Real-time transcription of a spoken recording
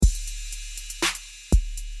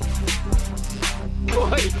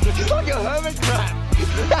Boy, it's like a hermit crab.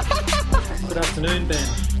 Good afternoon, Ben.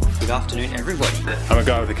 Good afternoon, everybody. I'm a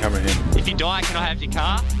guy with a camera here. If you die, can I have your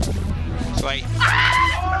car? Sweet.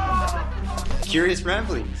 Curious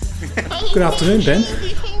ramblings. Good afternoon, Ben.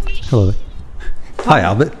 Hello. Hi,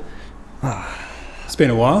 Albert. It's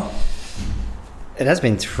been a while. It has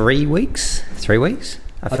been 3 weeks. 3 weeks?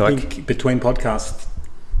 I think between podcasts,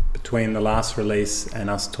 between the last release and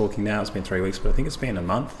us talking now, it's been 3 weeks, but I think it's been a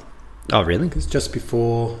month. Oh, really? Because just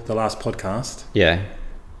before the last podcast, Yeah.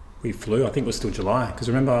 we flew. I think it was still July. Because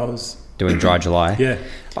remember, I was Doing dry July. yeah.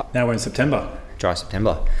 Now we're in September. Dry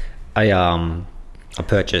September. I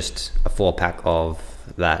purchased a 4-pack of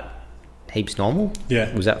that Heaps Normal.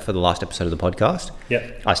 Yeah. Was that for the last episode of the podcast?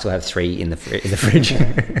 Yep. I still have 3 in the fridge.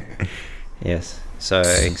 Yes. So,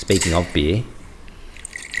 speaking of beer,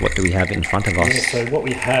 what do we have in front of us? Yeah, so what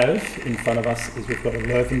we have in front of us is we've got a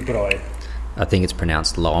Löwenbräu. I think it's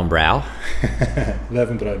pronounced Löwenbräu.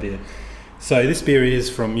 Löwenbräu beer. So this beer is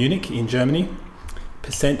from Munich in Germany.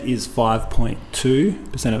 Percent is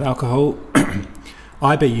 5.2% of alcohol.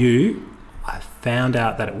 IBU, I found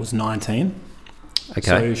out that it was 19. Okay.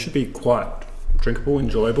 So it should be quite drinkable,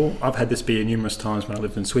 enjoyable. I've had this beer numerous times when I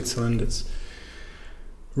lived in Switzerland. It's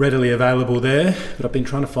readily available there, but I've been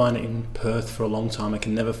trying to find it in Perth for a long time. I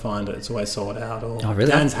can never find it. It's always sold out. Or Oh, really?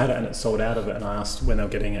 Dan's had it and it's sold out of it, and I asked when they were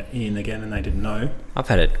getting it in again and they didn't know. I've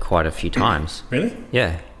had it quite a few times. Really?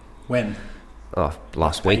 Yeah. When? Oh,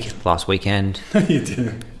 last weekend. You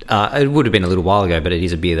didn't. It would have been a little while ago, but it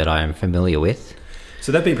is a beer that I am familiar with.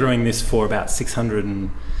 So they've been brewing this for about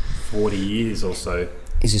 640 years or so.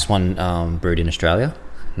 Is this one brewed in Australia?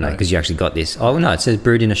 No, No. because you actually got this. Oh, no, it says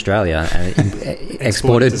brewed in Australia and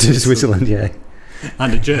exported to Switzerland, yeah.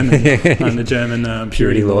 Under German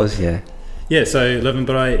purity laws. Yeah. Yeah, so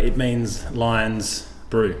Löwenbräu, it means lion's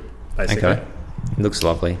brew, basically. Okay. Looks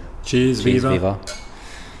lovely. Cheers, Viva.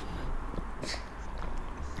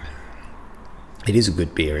 It is a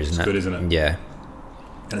good beer, isn't it? It's good, isn't it? Yeah.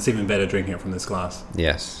 And it's even better drinking it from this glass.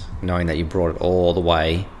 Yes. Knowing that you brought it all the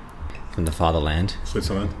way from the fatherland.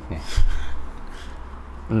 Switzerland.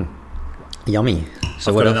 Yummy.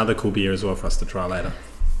 So I've what got else another cool beer as well for us to try later.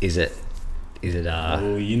 is it?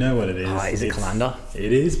 Oh, you know what it is. Is it It's- Colander?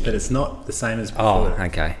 It is, but it's not the same as Oh, before.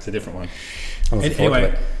 okay. It's a different one. I'm looking forward to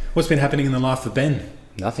Anyway, it. what's been happening in the life of Ben?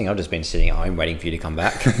 Nothing. I've just been sitting at home waiting for you to come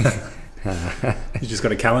back. You just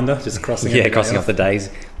got a calendar, just crossing Yeah, crossing off the days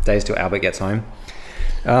till Albert gets home.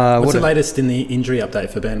 What's the latest in the injury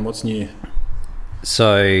update for Ben? What's new?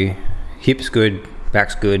 So, hip's good,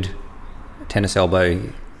 back's good, tennis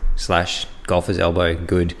elbow / golfer's elbow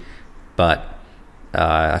good, but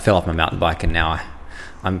I fell off my mountain bike and now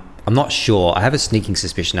I'm not sure. I have a sneaking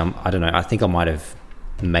suspicion. I don't know. I think I might have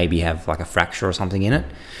like a fracture or something in it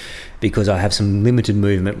because I have some limited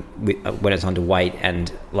movement when it's under weight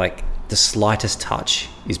and like the slightest touch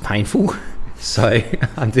is painful. So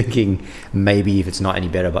I'm thinking maybe if it's not any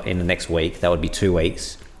better but in the next week, that would be 2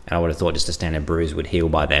 weeks, and I would have thought just a standard bruise would heal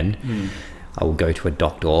by then. I will go to a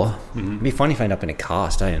doctor. It'd be funny if I end up in a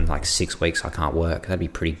cast in like 6 weeks. I can't work. That'd be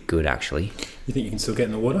pretty good actually. You think you can still get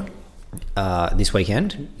in the water? This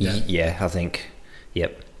weekend? Yeah. Yeah, I think.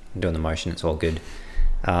 Yep, I'm doing the motion. It's all good.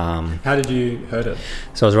 How did you hurt it?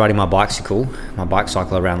 So I was riding my bicycle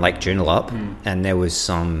around Lake Joondalup, and there was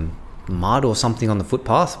some mud or something on the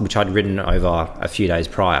footpath, which I'd ridden over a few days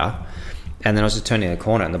prior. And then I was just turning a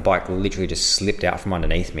corner, and the bike literally just slipped out from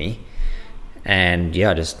underneath me. And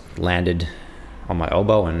yeah, I just landed on my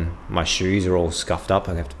elbow, and my shoes are all scuffed up.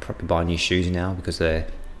 I have to probably buy new shoes now because the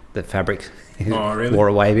fabric really? wore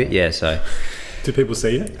away a bit. Yeah, so Do people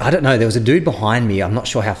see it? I don't know. There was a dude behind me. I'm not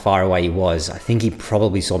sure how far away he was. I think he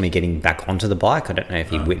probably saw me getting back onto the bike. I don't know if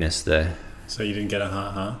he witnessed the... So you didn't get a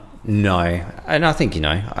ha-ha? No. And I think,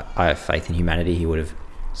 I have faith in humanity. He would have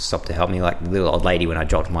stopped to help me, like the little old lady when I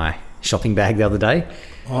dropped my shopping bag the other day.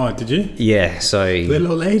 Oh, did you? Yeah, so...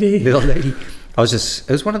 Little lady. It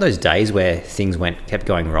was one of those days where things kept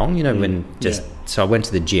going wrong, So I went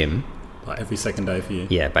to the gym. Like every second day for you?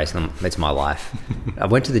 Yeah, basically, it's my life. I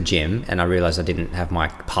went to the gym and I realised I didn't have my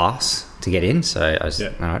pass to get in, so I was, all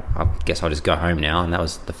right, I guess I'll just go home now, and that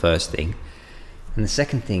was the first thing. And the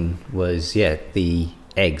second thing was, the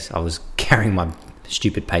eggs. I was carrying my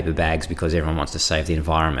stupid paper bags because everyone wants to save the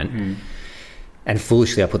environment. And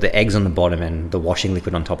foolishly, I put the eggs on the bottom and the washing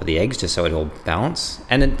liquid on top of the eggs just so it all balance.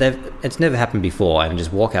 And it's never happened before. I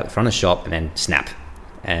just walk out the front of the shop and then snap.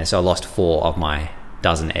 And so I lost 4 of my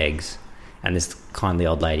dozen eggs. And this kindly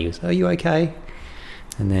old lady was, "Are you okay?"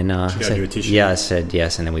 And then I said, you a tissue? "Yeah," I said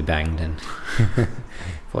yes, and then we banged. And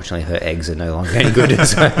fortunately, her eggs are no longer any good.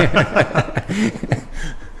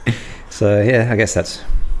 So yeah, I guess that's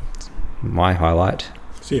my highlight.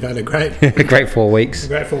 So you've had a great, Great 4 weeks.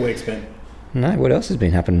 great 4 weeks, Ben. No, what else has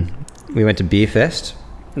been happening? We went to Beer Fest.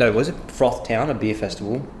 No, was it Froth Town, a beer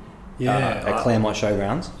festival? Yeah. At Claremont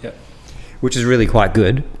Showgrounds. Yep. Which is really quite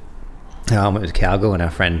good. It was Cowgill and our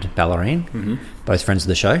friend Ballerine, both friends of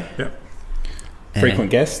the show. Yep. And Frequent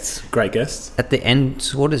guests, great guests. at the end,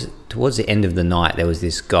 towards the end of the night, there was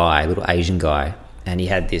this guy, a little Asian guy, and he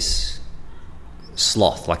had this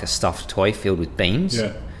sloth, like a stuffed toy filled with beans.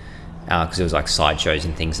 Yeah. Because there was like sideshows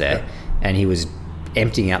and things there, Yeah. and he was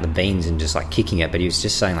emptying out the beans and just like kicking it, but he was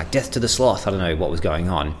just saying like "death to the sloth." I don't know what was going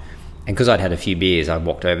on, and because I'd had a few beers, I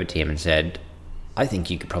walked over to him and said, "I think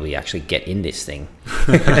you could probably actually get in this thing."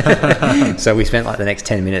 So we spent like the next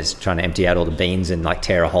 10 minutes trying to empty out all the beans and like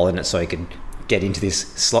tear a hole in it so he could get into this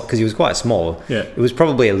slot, because he was quite small. Yeah. It was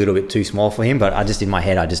probably a little bit too small for him, but I just, in my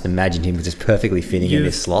head, I just imagined him just perfectly fitting in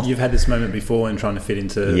this sloth. You've had this moment before and trying to fit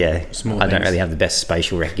into small I don't things. really have the best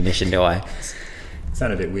spatial recognition, do I?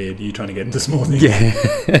 Sound a bit weird. You trying to get into small things?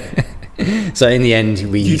 Yeah. So in the end,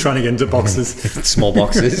 You trying to get into boxes? small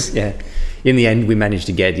boxes. Yeah. In the end, we managed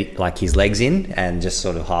to get like his legs in and just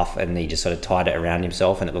sort of and he just sort of tied it around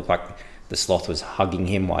himself, and it looked like the sloth was hugging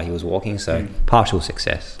him while he was walking. So partial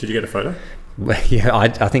success. Did you get a photo? Well, yeah,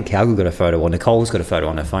 I think Cowgill got a photo, or Nicole's got a photo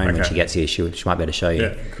on her phone. When Okay. she gets here, she might be able to show you.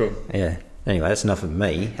 Yeah, cool. Yeah. Anyway, that's enough of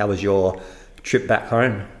me. How was your trip back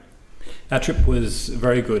home? Our trip was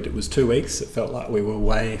very good. It was 2 weeks. It felt like we were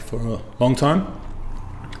away for a long time.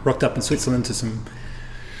 Rocked up in Switzerland to some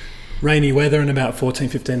rainy weather and about 14,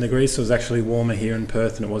 15 degrees. So it was actually warmer here in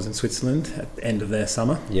Perth than it was in Switzerland at the end of their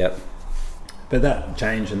summer. Yep. But that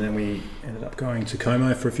changed, and then we ended up going to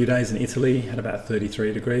Como for a few days in Italy. Had about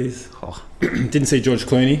 33 degrees. Oh, Didn't see George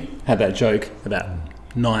Clooney. Had that joke about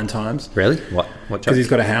 9 times. really? What Because joke? he's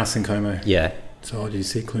got a house in Como. Yeah. So, did you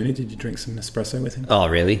see Clooney? Did you drink some espresso with him? Oh,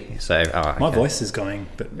 really? So, My okay. voice is going,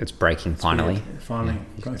 but It's breaking finally. weird. Finally.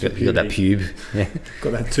 Going through You got that puberty. pube. Yeah.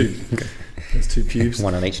 Got that too. There's 2 pubes.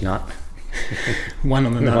 One on each nut. One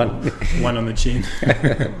on the nut, one on the chin.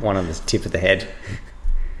 One on the tip of the head.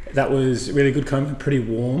 That was really good. Como, pretty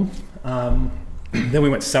warm. Then we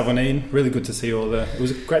went to Savonine. Really good to see it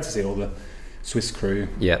was great to see all the Swiss crew.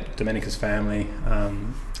 Yep. Domenica's family,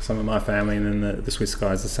 some of my family, and then the Swiss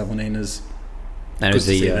guys, the Savoniners. And it was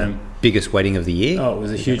Good to see the them. biggest wedding of the year. Oh, it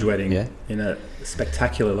was a huge wedding Yeah. in a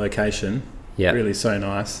spectacular location. Yeah. Really so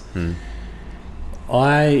nice. Mm.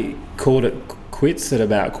 I called it quits at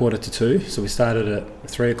about 1:45, so we started at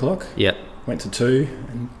 3 o'clock, Yep. went to 2,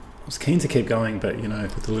 and I was keen to keep going, but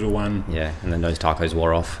with the little one. Yeah. And then those tacos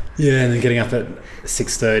wore off. Yeah, and then getting up at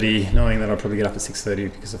 6:30, knowing that I'd probably get up at 6:30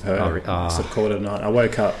 because of her. Sort of called it a night. I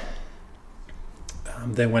woke up,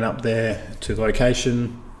 then went up there to the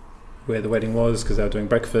location where the wedding was because they were doing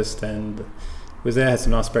breakfast, and was there, had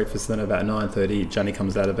some nice breakfast. Then about 9:30, Johnny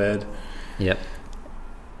comes out of bed. Yep.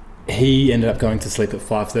 He ended up going to sleep at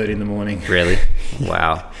 5:30 in the morning. Really?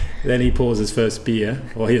 Wow. Then he pours his first beer.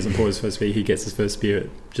 Well, he doesn't pour his first beer. He gets his first beer at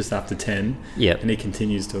just after 10, Yep. and he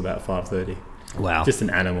continues to about 5:30. Wow. Just an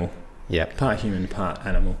animal, Yep. part human, part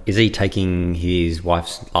animal. Is he taking his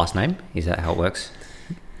wife's last name? Is that how it works?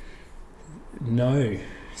 No.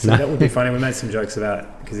 So No. that would be funny. We made some jokes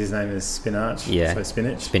about, because his name is Spinach. Yeah. So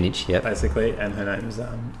spinach, Spinach. Yep. basically, and her name is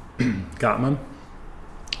Gartman.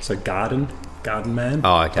 So garden man.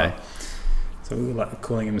 Oh, okay. So we were like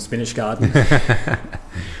calling him a spinach garden.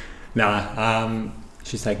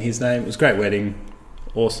 She's taking his name. It was a great wedding.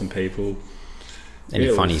 Awesome people. Any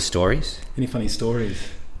Yeah, it funny was- stories? Any funny stories?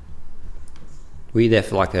 Were you there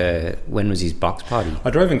for when was his bucks party? I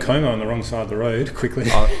drove in Como on the wrong side of the road quickly.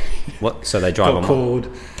 Oh, what? So they drive Got on called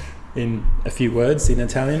in a few words in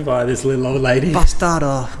Italian by this little old lady.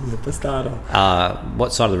 Bastardo. Bastardo.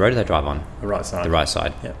 What side of the road do they drive on? The right side. The right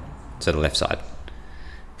side. Yep. So the left side.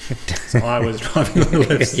 So I was driving on the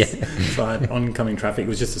left Yeah. side, oncoming traffic. It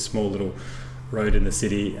was just a small little road in the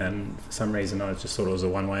city, and for some reason I just thought it was a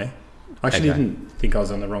one-way. I actually Okay. didn't think I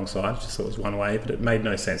was on the wrong side. I just thought it was one way, but it made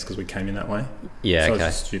no sense because we came in that way. Yeah. So I Okay.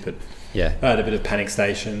 was just stupid. Yeah. I had a bit of panic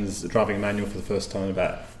stations, driving a manual for the first time in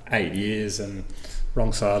about 8 years, and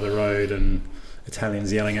wrong side of the road, and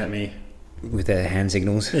Italians yelling at me. With their hand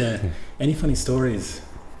signals. Yeah. Any funny stories?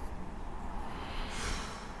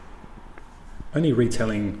 Only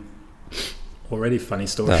retelling already funny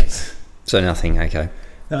stories. So nothing. Okay.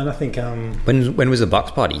 No, and I think When was the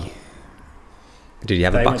bucks party? Did you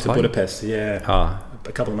have they a went bucks to party? Budapest, yeah, Ah.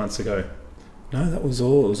 a couple of months ago. No, that was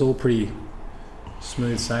all. It was all pretty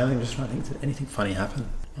smooth sailing. Just trying to think, did anything funny happen?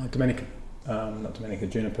 Not Domenica,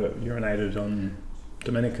 Juniper urinated on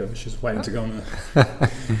Domenica. She's waiting to go on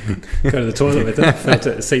go to the toilet with it. Felt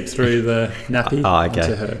it seep through the nappy. Oh, onto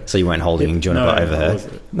okay. her. So you weren't holding Juniper over her?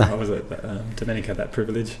 I was at Domenica had that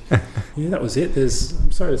privilege. Yeah, that was it.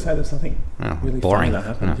 I'm sorry to say there's nothing really boring. funny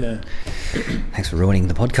that happened. No. Yeah. Thanks for ruining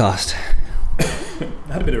the podcast.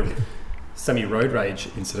 I had a bit of semi-road rage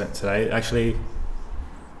incident today. Actually,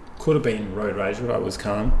 could have been road rage, but I was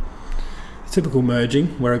calm. Typical merging,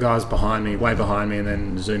 where a guy's behind me, way behind me, and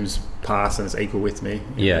then zooms past and it's equal with me.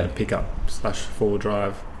 Yeah. Pickup / four-wheel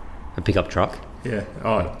drive. A pickup truck? Yeah.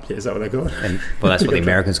 Oh, yeah, is that what they call it? Well, that's what the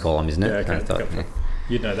Americans call them, isn't it? Yeah, okay. I thought, yeah.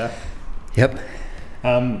 You'd know that. Yep.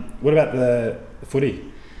 What about the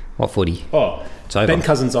footy? What footy? Oh, It's over. Ben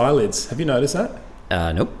Cousins' eyelids. Have you noticed that?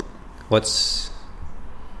 Nope. What's...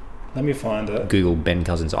 Let me find it. Google Ben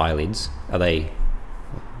Cousins' eyelids. Are they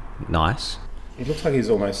nice? It looks like he's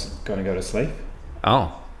almost going to go to sleep.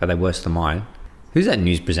 Oh, are they worse than mine? Who's that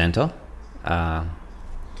news presenter? You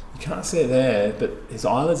can't see it there, but his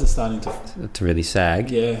eyelids are starting To really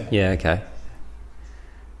sag? Yeah. Yeah, okay.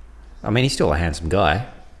 I mean, he's still a handsome guy.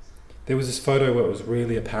 There was this photo where it was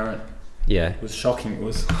really apparent. Yeah. It was shocking. It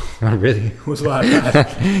was Oh, really? it was like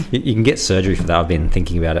that. You can get surgery for that. I've been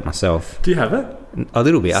thinking about it myself. Do you have it? A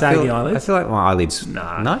little bit. Saggy I eyelids? feel like my eyelids...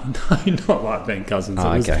 Nah. No? No, not like Ben Cousins.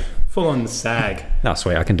 Oh, it was okay. full on sag. No,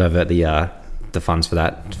 sweet. I can divert the funds for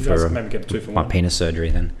that You guys for can maybe get 2 for my 1. penis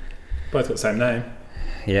surgery then. Both got the same name.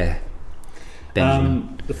 Yeah.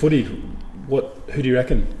 Benjamin. The footy. Who do you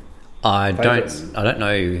reckon? I favourites? don't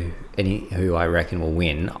know who I reckon will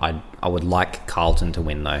win. I would like Carlton to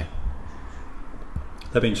win though.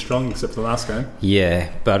 They've been strong except for the last game.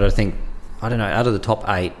 Yeah, but I don't know, out of the top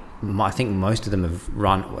 8, I think most of them have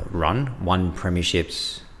won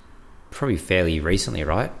premierships probably fairly recently,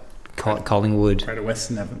 right? Collingwood, Greater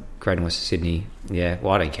Western haven't. Greater Western Sydney. Yeah,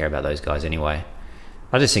 well, I don't care about those guys anyway.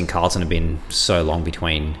 I just think Carlton have been so long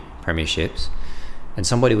between premierships. And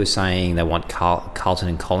somebody was saying they want Carlton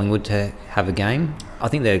and Collingwood to have a game. I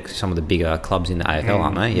think they're some of the bigger clubs in the AFL,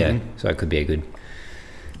 aren't they? Yeah, so it could be a good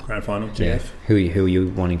Grand final, GF. Yeah. Who are you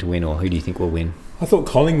wanting to win, or who do you think will win? I thought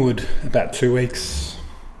Collingwood about 2 weeks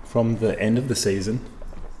from the end of the season,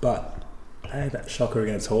 but they had that shocker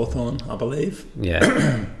against Hawthorn, I believe.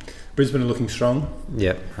 Yeah. Brisbane are looking strong.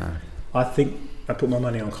 Yep. I think I put my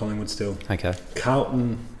money on Collingwood still. Okay.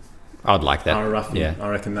 Carlton I'd like that. are a roughie. Yeah. I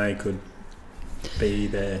reckon they could be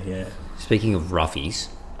there, yeah. Speaking of roughies,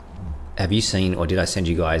 have you seen, or did I send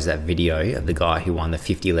you guys that video of the guy who won the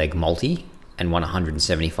 50-leg multi and won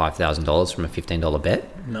 $175,000 from a $15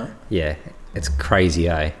 bet? No? Yeah, it's crazy,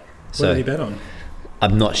 eh? What did he bet on?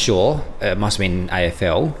 I'm not sure. It must have been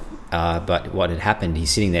AFL. But what had happened,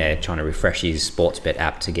 he's sitting there trying to refresh his sports bet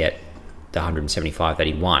app to get the 175 that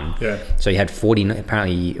he won. Yeah. So he had 40,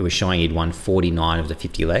 apparently it was showing he'd won 49 of the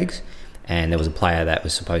 50 legs. And there was a player that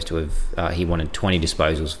was supposed to have, he wanted 20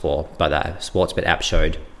 disposals for, but that sports bet app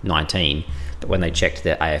showed 19. But when they checked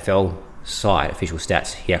the AFL site, official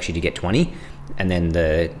stats, he actually did get 20. And then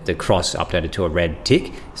the cross updated to a red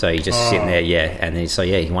tick. So he's just sitting there, yeah. And then, so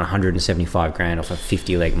yeah, he won 175 grand off a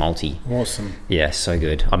 50 leg multi. Awesome. Yeah, so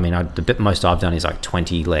good. I mean, the bit most I've done is like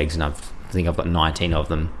 20 legs, and I think I've got 19 of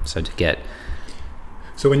them. So to get...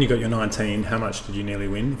 So when you got your 19, how much did you nearly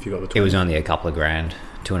win if you got the 20? It was only a couple of grand,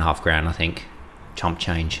 2.5 grand, I think. Chump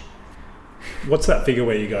change. What's that figure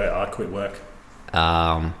where you go, I quit work?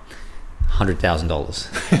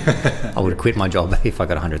 $100,000. I would have quit my job if I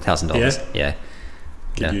got $100,000. Yeah.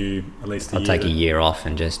 Give you at least I'll take a year off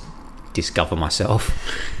and just discover myself.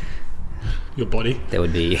 Your body. There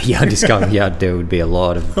would be there would be a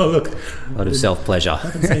lot of self pleasure. I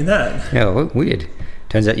haven't seen that. Yeah, weird.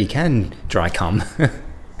 Turns out you can dry cum.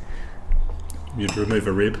 You'd remove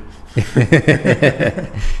a rib.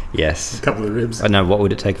 Yes. A couple of ribs. I know. What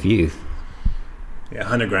would it take for you? Yeah,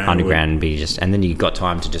 100 grand. 100 grand would be just, and then you got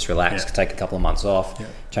time to just relax, take a couple of months off,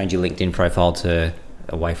 change your LinkedIn profile to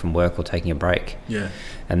away from work or taking a break. Yeah.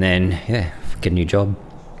 And then get a new job.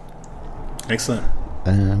 Excellent.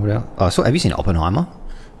 What else? Oh, so have you seen Oppenheimer?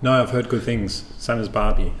 No, I've heard good things. Same as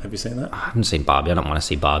Barbie. Have you seen that? I haven't seen Barbie. I don't want to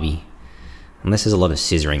see Barbie. Unless there's a lot of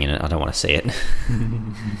scissoring in it, I don't want to see it.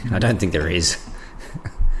 I don't think there is.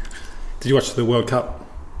 Did you watch the World Cup?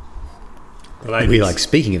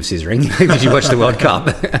 Speaking of scissoring, did you watch the World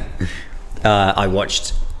Cup? I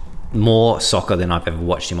watched more soccer than I've ever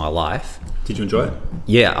watched in my life. Did you enjoy it?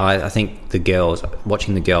 Yeah, I think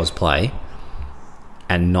watching the girls play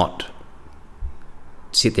and not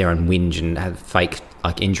sit there and whinge and have fake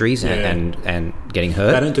injuries and getting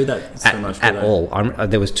hurt. They don't do that so much at all.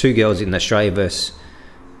 There was 2 girls in Australia versus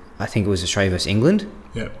England.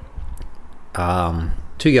 Yeah.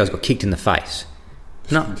 2 girls got kicked in the face,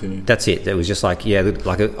 No, continue. that's it. It was just like,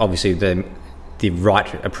 obviously the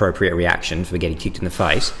right appropriate reaction for getting kicked in the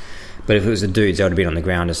face. But if it was the dudes, they would have been on the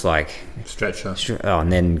ground just like... Stretcher.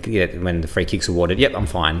 And then when the free kick's awarded, yep, I'm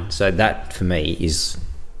fine. So that, for me, is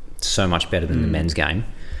so much better than the men's game.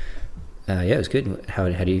 It was good. How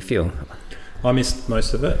do you feel? I missed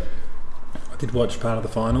most of it. I did watch part of the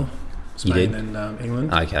final, Spain and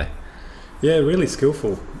England. Okay. Yeah, really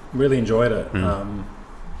skillful. Really enjoyed it. I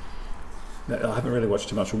haven't really watched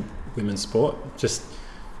too much women's sport. Just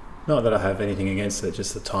not that I have anything against it,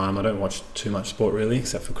 just the time. I don't watch too much sport really,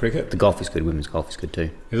 except for cricket. The golf is good. Women's golf is good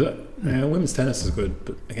too. Is it? Yeah, women's tennis is good,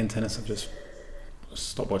 but again, tennis I've just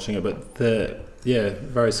stopped watching it. But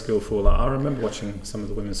very skillful. I remember watching some of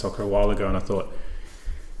the women's soccer a while ago, and I thought,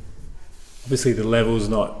 obviously the level's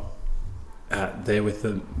not there with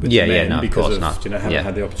the men because of haven't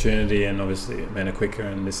had the opportunity, and obviously men are quicker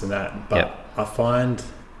and this and that. But I find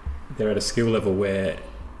they're at a skill level where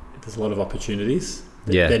there's a lot of opportunities.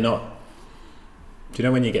 They're not. Do you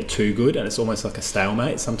know when you get too good and it's almost like a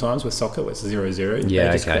stalemate sometimes with soccer where it's 0-0? Yeah,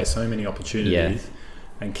 they just create so many opportunities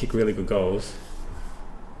and kick really good goals.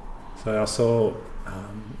 So I saw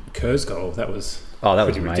Kerr's goal. That was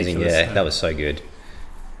amazing. Ridiculous. Yeah, that was so good.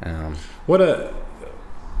 What a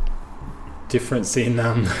difference in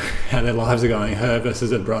how their lives are going. Her versus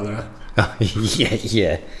her brother.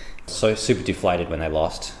 Yeah. So super deflated when they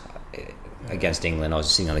lost against England. I was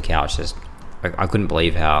sitting on the couch. I couldn't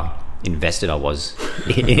believe how invested I was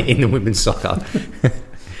in the women's soccer.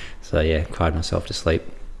 So yeah, cried myself to sleep.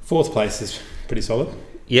 4th place is pretty solid.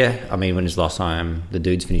 Yeah, I mean, when was the last time the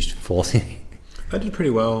dudes finished 4th? They did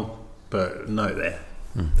pretty well, but no there.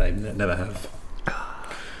 They never have.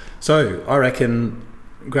 So I reckon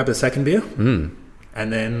grab the second beer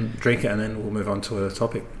and then drink it, and then we'll move on to a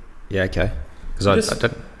topic. Yeah, okay. Because I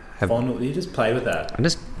don't have... You just play with that. I'm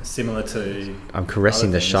just... Similar to... I'm caressing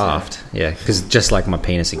the shaft. Yeah, because just like my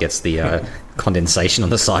penis, it gets the condensation on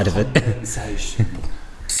the side of it. Condensation.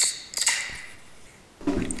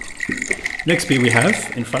 Next beer we have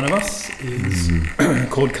in front of us is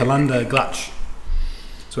called Kalunda Glatch.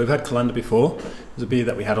 So we've had Kalunda before. It's a beer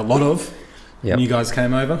that we had a lot of when you guys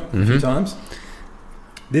came over a few times.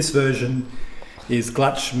 This version is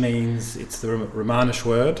Glatch, means it's the Romanish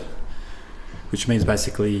word, which means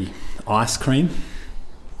basically ice cream.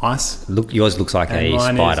 Ice. Yours looks like a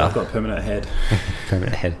spider. I've got permanent head.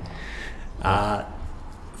 Permanent head.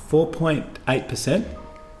 4.8%.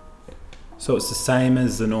 So it's the same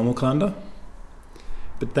as the normal Kalunda.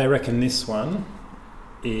 But they reckon this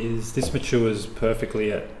matures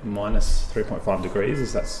perfectly at minus 3.5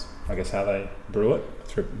 degrees. That's, I guess, how they brew it.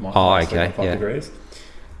 Minus 3.5 degrees.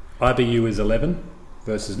 IBU is 11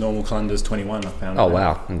 versus normal Kalunda's 21, I found. Oh,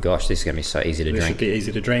 wow. And gosh, this is going to be so easy to drink. This should be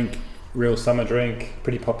easy to drink. Real summer drink.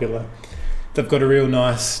 Pretty popular. They've got a real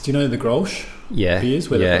nice... Do you know the Grolsch beers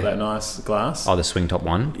where they've got that nice glass? Oh, the swing top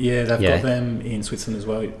one? Yeah, they've got them in Switzerland as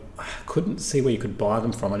well. I couldn't see where you could buy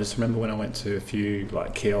them from. I just remember when I went to a few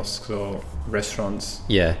like kiosks or restaurants.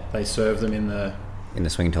 Yeah. They serve them in the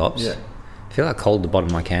swing tops. Yeah. I feel how cold the bottom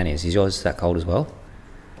of my can is. Is yours that cold as well?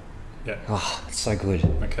 Yeah. Oh, it's so good.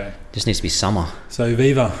 Okay. Just needs to be summer. So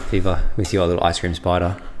Viva with your little ice cream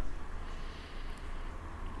spider.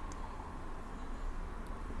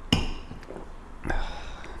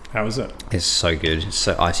 How is it? It's so good. It's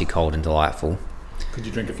so icy cold and delightful. Could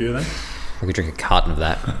you drink a few of them? I could drink a carton of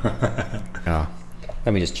that.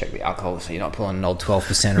 Let me just check the alcohol so you're not pulling an old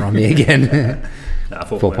 12%er on me again.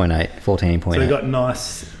 4.8, 14.8. So we've got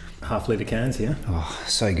nice half-litre cans here. Oh,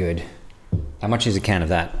 so good. How much is a can of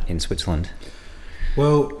that in Switzerland?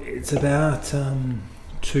 Well, it's about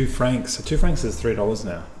 2 francs. So 2 francs is $3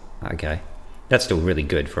 now. Okay. That's still really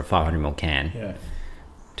good for a 500ml can. Yeah.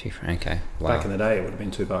 2 francs, okay. Wow. Back in the day, it would have been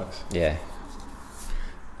 $2. Yeah.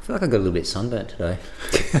 I feel like I got a little bit sunburnt today.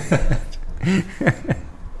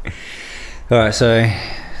 All right, so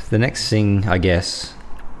the next thing I guess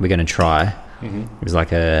we're going to try is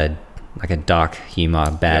like a dark humour,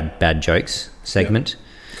 bad jokes segment. Yep.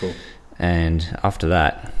 Cool. And after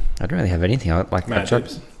that, I don't really have anything.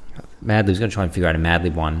 Madlibs. Madlibs. Going to try and figure out a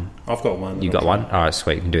Madlib one. I've got one. You got one? All right,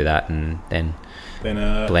 sweet. We can do that, and then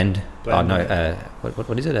blend. Oh no,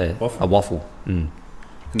 what is it? A waffle. Mm.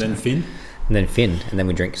 And then Finn. And then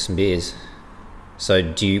we drink some beers. So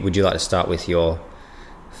would you like to start with your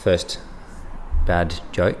first bad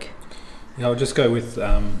joke? Yeah, I'll just go with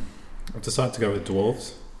I've decided to go with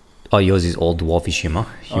dwarves. Oh, yours is all dwarfish humour.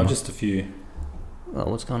 Oh, just a few. Oh,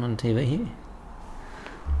 what's going on TV here?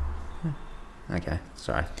 Okay,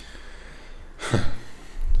 sorry.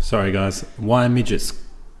 Sorry guys. Why are midgets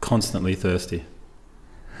constantly thirsty?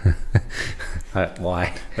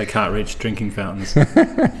 Why? They can't reach drinking fountains.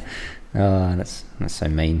 Oh, that's so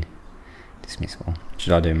mean. Dismissal.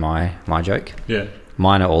 Should I do my joke? Yeah.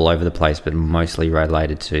 Mine are all over the place, but mostly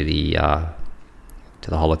related to the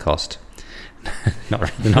Holocaust.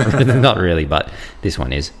 not really, but this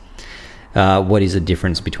one is. What is the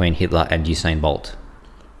difference between Hitler and Usain Bolt?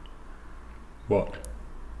 What?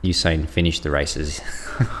 Usain finished the races.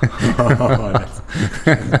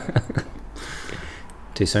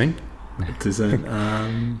 Too soon? Too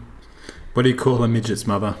soon. What do you call a midget's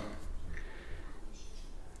mother?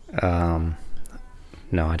 No,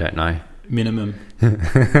 I don't know. Minimum.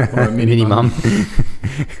 Or a mini-mum.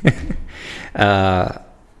 How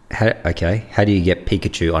do you get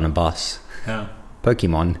Pikachu on a bus? How?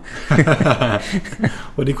 Pokemon.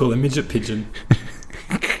 What do you call a midget pigeon?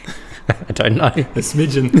 I don't know. A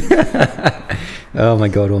smidgen. Oh my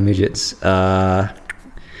god, all midgets. I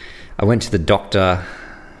went to the doctor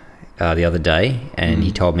the other day and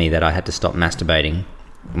he told me that I had to stop masturbating.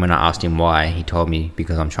 And when I asked him why, he told me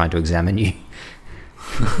because I'm trying to examine you.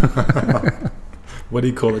 What do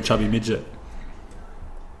you call a chubby midget?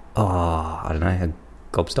 Oh, I don't know, a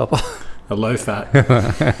gobstopper. A low fat.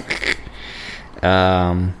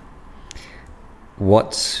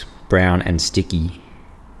 What's brown and sticky?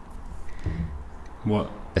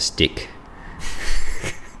 What? A stick.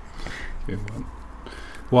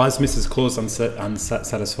 Why is Mrs. Claus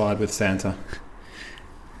unsatisfied with Santa?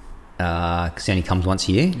 Because he only comes once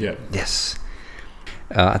a year? Yeah. Yes.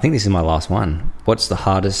 I think this is my last one. What's the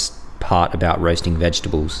hardest part about roasting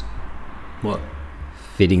vegetables? What?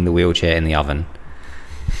 Fitting the wheelchair in the oven.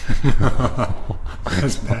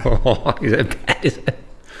 That's bad. Is it bad? Is it?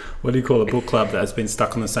 What do you call a book club that has been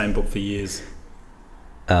stuck on the same book for years?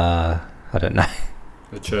 I don't know.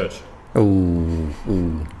 The church. Ooh,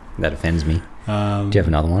 that offends me. Do you have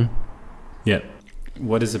another one? Yeah.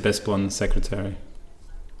 What is the best blonde secretary?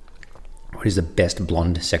 What is the best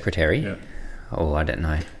blonde secretary? Yeah. Oh, I don't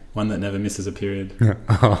know. One that never misses a period.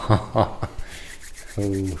 Oh,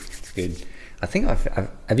 it's good. I think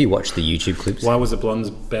have you watched the YouTube clips? Why was a blonde's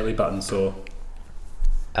belly button sore?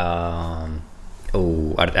 I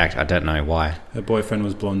don't know why. Her boyfriend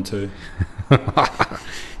was blonde too.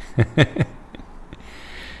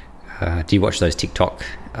 Do you watch those TikTok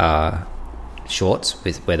shorts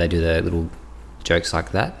where they do the little jokes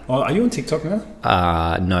like that? Oh, are you on TikTok now?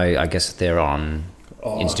 No, I guess they're on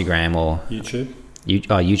Instagram or YouTube.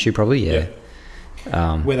 YouTube probably. Yeah.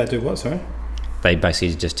 Where they do what? Sorry. They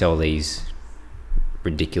basically just tell these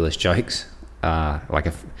ridiculous jokes. They're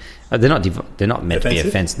not meant to be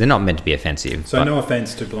offensive. They're not meant to be offensive. So no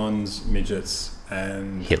offense to blondes, midgets,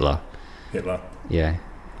 and Hitler. Yeah.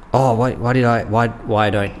 Oh, why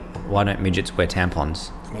don't midgets wear tampons?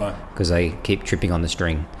 Why? Because they keep tripping on the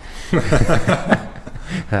string.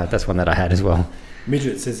 That's one that I had as well.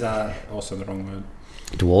 Midgets is also the wrong word.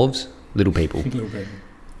 Dwarves, little people. Little people.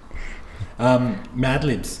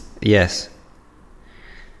 Madlibs. Yes.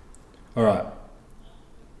 All right.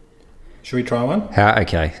 Should we try one?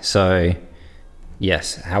 Okay. So,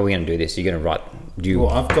 yes. How are we going to do this? You're going to write. Well,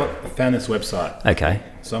 I found this website. Okay.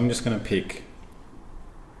 So I'm just going to pick.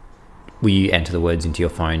 Will you enter the words into your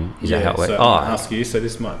phone? Is that how it works? So I'll ask you. So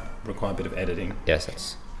this might require a bit of editing. Yes.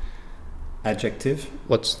 That's. Adjective.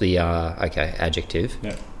 What's the adjective?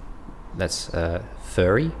 Yeah. That's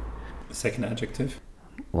furry. Second adjective.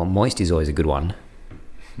 Well, moist is always a good one.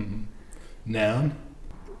 Noun.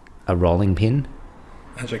 A rolling pin.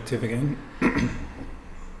 Adjective again.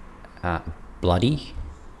 Bloody.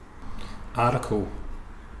 Article.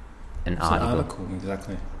 An It's article. An article,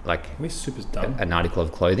 exactly. Like We're super dumb. an article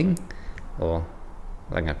of clothing, or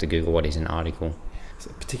I'm gonna have to Google what is an article. It's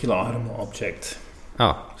a particular item or object.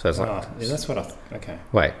 Oh, so it's like. Yeah, that's what okay.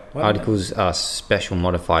 Wait, What articles are special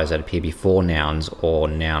modifiers that appear before nouns or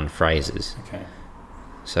noun phrases. Okay.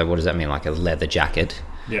 So what does that mean? Like a leather jacket?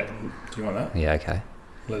 Yeah. Do you want that? Yeah, okay.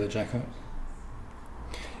 Leather jacket.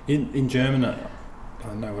 In German, I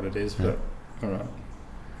know what it is, but all right.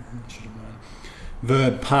 I should have known.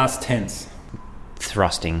 Verb, past tense.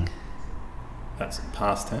 Thrusting. That's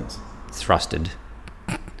past tense. Thrusted.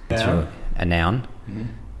 Noun. A noun.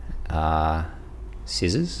 Mm-hmm.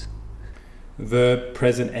 Scissors. Verb,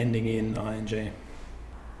 present ending in ing.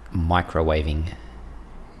 Microwaving.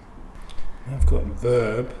 I've got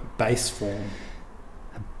verb, base form.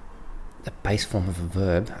 The base form of a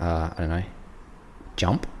verb. I don't know.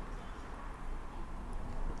 Jump.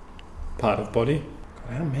 Part of body.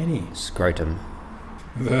 God, how many? Scrotum.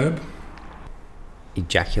 Verb.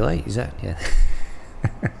 Ejaculate. Is that? Yeah.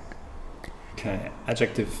 Okay.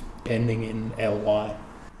 Adjective ending in ly.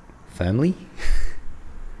 Firmly.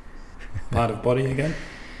 Part of body again.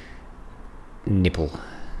 Nipple.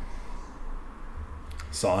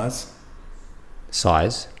 Size.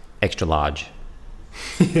 Size, extra large.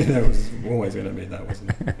 Yeah, that was always going to be that,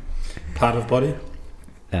 wasn't it? Part of body.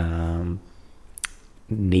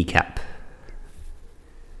 Kneecap.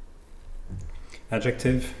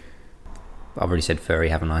 Adjective. I've already said furry,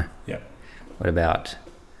 haven't I? Yep. What about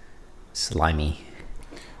slimy?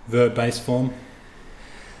 Verb base form.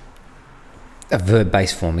 A verb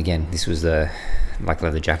base form again. This was the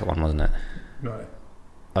leather jacket one, wasn't it? Right.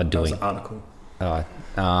 Oh, That was doing. an article. Was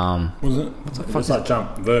Was it? It's like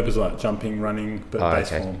jump. Verb is like jumping, running, but base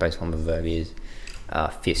form. Base form of verb is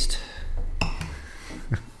fist.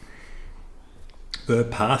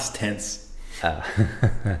 Verb past tense.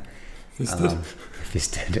 Fisted.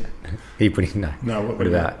 Fisted. Are you putting no? No. What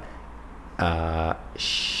about? I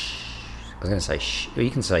was going to say. You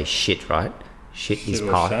can say shit, right? Shit is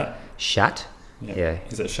or past. shat? Shat. Yep. Yeah.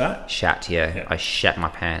 Is it shat? Shat. Yeah. Yeah. I shat my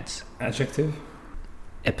pants. Adjective.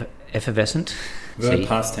 Effervescent. Verb See?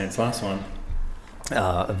 past tense. Last one.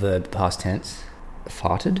 Verb past tense.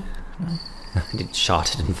 Farted. No. I did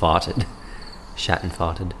sharted and farted. Shat and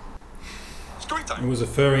farted. It was a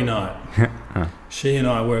furry night. She and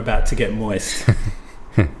I were about to get moist.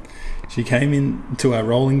 She came into our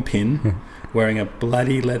rolling pin wearing a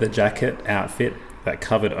bloody leather jacket outfit that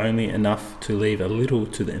covered only enough to leave a little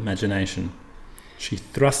to the imagination. She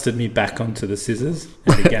thrusted me back onto the scissors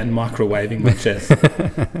and began microwaving my chest,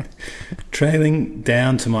 trailing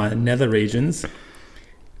down to my nether regions.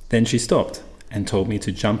 Then she stopped and told me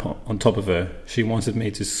to jump on top of her. She wanted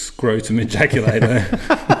me to scrotum ejaculate her.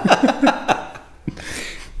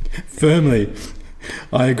 Firmly,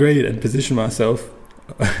 I agreed and positioned myself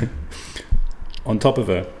on top of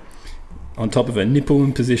her. On top of her nipple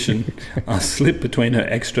in position, I slipped between her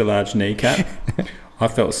extra large kneecap. I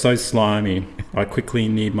felt so slimy. I quickly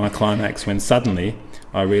neared my climax when suddenly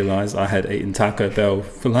I realised I had eaten Taco Bell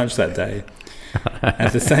for lunch that day.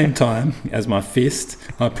 At the same time as my fist,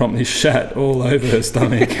 I promptly shat all over her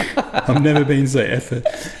stomach. I've never been so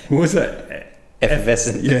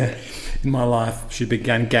Effervescent. Yeah. In my life, she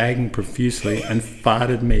began gagging profusely and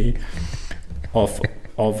farted me off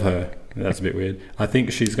of her. That's a bit weird. I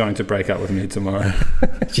think she's going to break up with me tomorrow.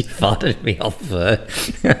 She farted me off her.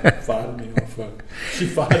 Farted me off her. She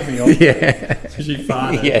farted me off. Yeah. She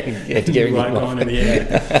farted. Yeah. To get Right on in the air.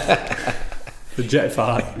 The jet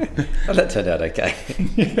fart. Well, that turned out okay.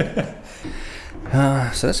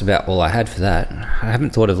 So that's about all I had for that. I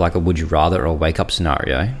haven't thought of like a would you rather or wake up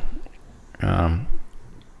scenario.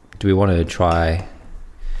 Do we want to try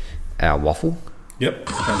our waffle? Yep,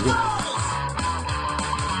 sounds good.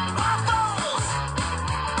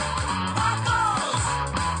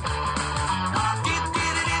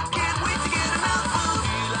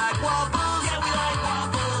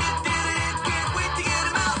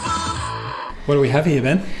 What do we have here,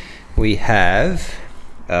 Ben? We have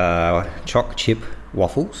choc chip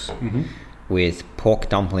waffles with pork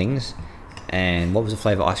dumplings and what was the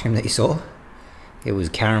flavour ice cream that you saw? It was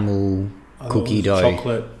caramel cookie dough.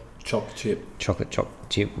 Chocolate choc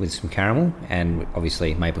chip with some caramel and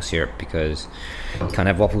obviously maple syrup because you can't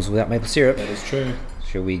have waffles without maple syrup. That is true.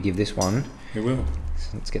 Shall we give this one? We will.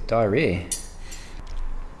 So let's get diarrhea.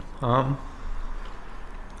 I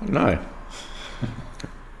don't know.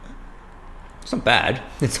 It's not bad.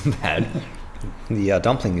 It's not bad. The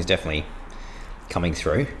dumpling is definitely coming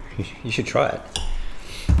through. You should try it.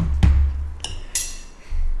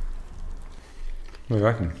 What do you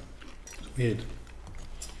reckon? It's weird.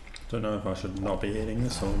 Don't know if I should not be eating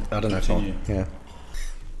this or I don't know. continue. Yeah.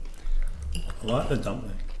 I like the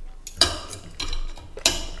dumpling.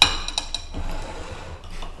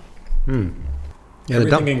 Yeah,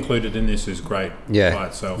 Everything included in this is great by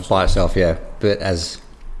itself. By itself, yeah. But as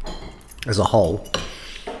a whole,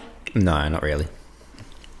 no, not really.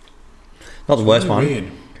 Not the worst one. Weird.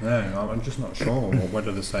 No, I'm just not sure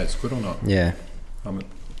whether to say it's good or not. Yeah.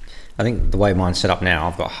 I think the way mine's set up now,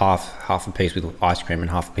 I've got half a piece with ice cream and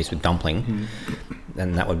half a piece with dumpling,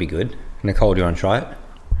 and that would be good. Nicole, do you want to try it?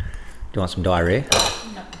 Do you want some diarrhea?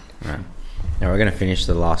 No. Right. Now we're going to finish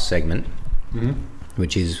the last segment,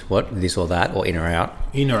 which is what? This or that, or in or out?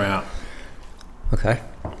 In or out. Okay.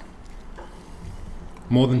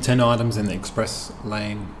 More than 10 items in the express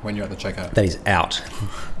lane when you're at the checkout. That is out.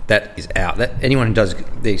 That is out. Anyone who does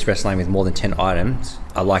the express lane with more than 10 items,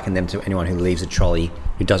 I liken them to anyone who leaves a trolley,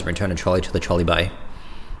 who doesn't return a trolley to the trolley bay.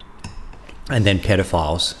 And then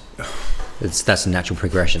pedophiles. That's a natural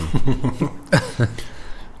progression.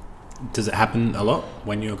 Does it happen a lot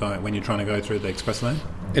when you're trying to go through the express lane?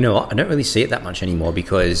 You know what? I don't really see it that much anymore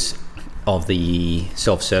because of the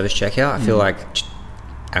self-service checkout. I feel like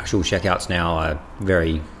actual checkouts now are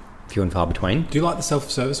very few and far between. Do you like the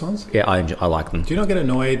self-service ones? Yeah, I like them. Do you not get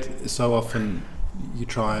annoyed so often you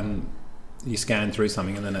scan through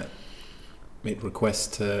something and then it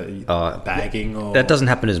requests to bagging or... That doesn't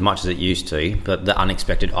happen as much as it used to, but the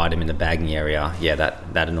unexpected item in the bagging area, yeah,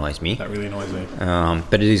 that annoys me. That really annoys me.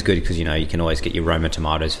 But it is good because, you know, you can always get your Roma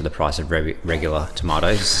tomatoes for the price of regular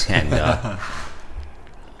tomatoes. And,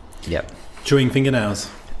 yep. Chewing fingernails.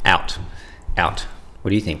 Out. What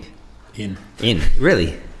do you think? In.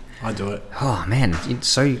 Really? I do it. Oh, man. It's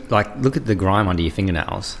so, like, look at the grime under your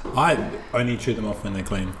fingernails. I only chew them off when they're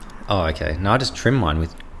clean. Oh, okay. No, I just trim mine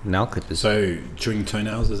with nail clippers. So, chewing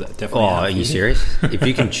toenails, is that definitely... Oh, are you serious? If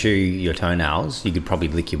you can chew your toenails, you could probably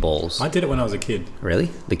lick your balls. I did it when I was a kid. Really?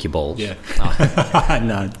 Lick your balls? Yeah. Oh.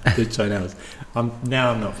 No, the toenails.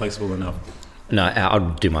 Now I'm not flexible enough. No,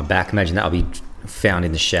 I'll do my back. Imagine that. I'll be found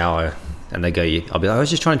in the shower and they go, I'll be like, I was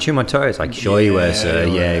just trying to chew my toes. Like, sure you were, sir.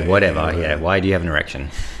 Yeah, whatever. Yeah. Why do you have an erection?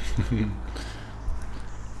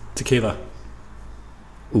 Tequila.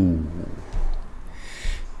 Ooh.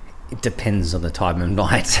 It depends on the time of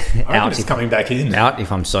night. I reckon it's coming back in. Out if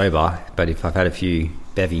I'm sober, but if I've had a few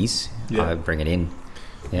bevies, I bring it in.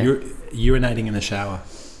 Yeah. You're urinating in the shower.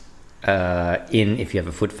 In if you have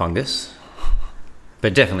a foot fungus.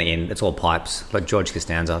 But definitely in. It's all pipes. Like George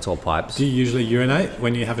Costanza, it's all pipes. Do you usually urinate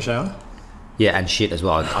when you have a shower? Yeah, and shit as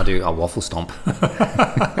well. I do a waffle stomp.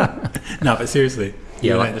 No, but seriously,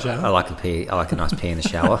 Yeah, urinate in the shower? I like a pee. I like a nice pee in the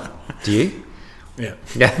shower. Do you? Yeah.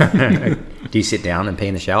 Do you sit down and pee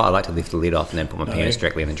in the shower? I like to lift the lid off and then put my penis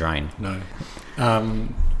directly in the drain. No.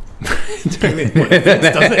 It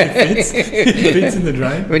fits. It fits in the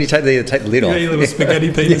drain. When you take the lid off. You got your little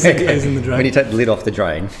spaghetti penis that goes in the drain. When you take the lid off the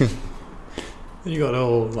drain. You got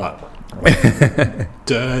all like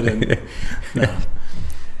dirt and... No.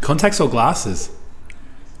 Contacts or glasses?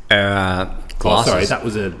 Glasses. Oh, sorry, that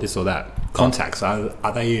was a this or that. Contacts,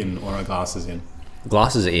 are they in or are glasses in?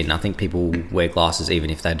 Glasses are in. I think people wear glasses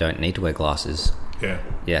even if they don't need to wear glasses. Yeah.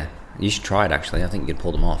 Yeah. You should try it, actually. I think you could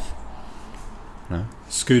pull them off. No?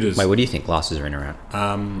 Scooters. Wait, what do you think? Glasses are in or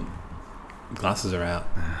out? Glasses are out.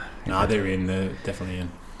 No, they're in. They're definitely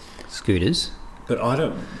in. Scooters? But I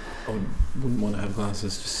wouldn't want to have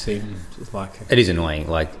glasses. Just seems like... It is annoying.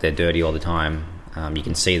 Like, they're dirty all the time. You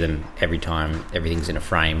can see them every time. Everything's in a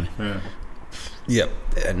frame. Yeah. Yep.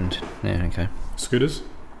 And, yeah, okay. Scooters?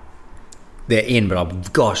 They're in,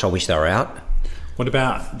 but gosh, I wish they were out. What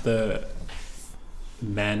about the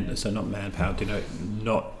not manpower, you know,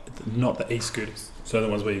 not the e-scooters. So the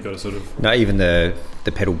ones where you've got to sort of... No, even the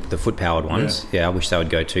foot powered ones. Yeah, I wish they would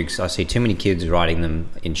go too, because I see too many kids riding them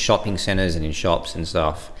in shopping centres and in shops and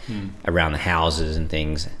stuff, around the houses and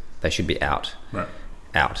things. They should be out. Right.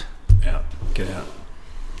 Out. Get out.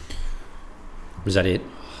 Was that it?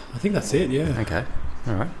 I think that's it, yeah. Okay.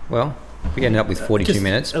 All right. Well, we ended up with 42 Just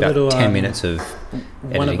minutes, a about little, 10 minutes of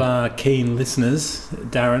editing. One of our keen listeners,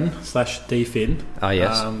 Darren /DFin. Oh,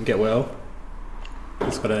 yes. Get well.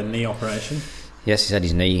 He's got a knee operation. Yes, he's had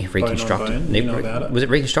his knee reconstructed. Bone. You know about it? Was it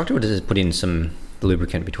reconstructed, or does it put in some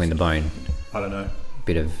lubricant between the bone? I don't know.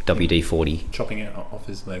 Bit of WD-40. Chopping it off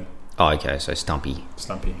his leg. Oh, okay. So stumpy.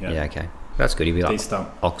 Yeah. Yeah, okay. That's good. He'd be like D-stump.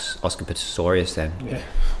 Oscar Pistorius then. Yeah.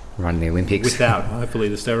 Running the Olympics. Without, hopefully,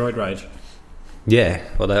 the steroid rage. Yeah.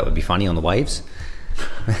 Well, that would be funny on the waves.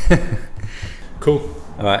 Cool.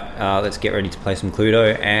 All right. Let's get ready to play some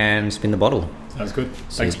Cluedo and spin the bottle. Sounds good.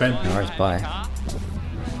 Thanks, Ben. No worries. Bye.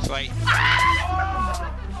 Sweet.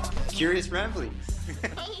 Curious ramblings.